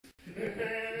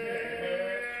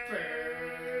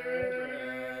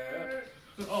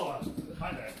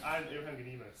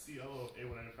COO of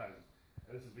A-1 Enterprises.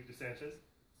 And this is Victor Sanchez,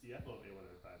 CFO of A-1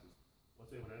 Enterprises.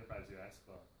 What's A-1 Enterprises, you ask?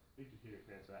 Well, Victor here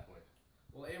can answer that way.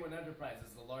 Well, A-1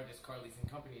 Enterprises is the largest car leasing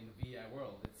company in the VEI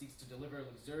world. It seeks to deliver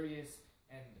luxurious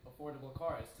and affordable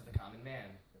cars to the common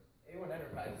man. A-1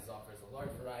 Enterprises offers a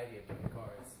large variety of different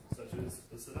cars, Such as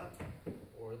the sedan,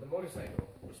 or the motorcycle,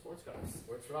 or sports cars,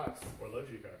 or trucks, or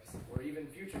luxury cars, or even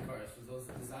future cars for those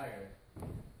that desire.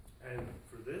 And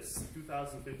for this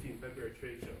 2015 February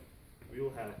trade show, we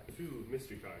will have 2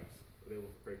 mystery cars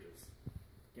available for purchase.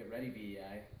 Get ready,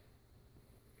 VEI.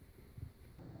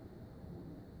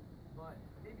 But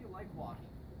maybe you like walking,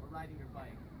 or riding your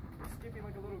bike, or skipping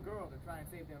like a little girl to try and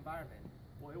save the environment.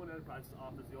 Well, A1 Enterprises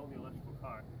offers the only electrical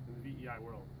car in the VEI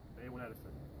world, the A1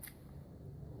 Edison.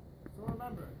 So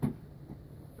remember,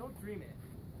 don't dream it,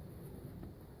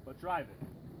 But drive it.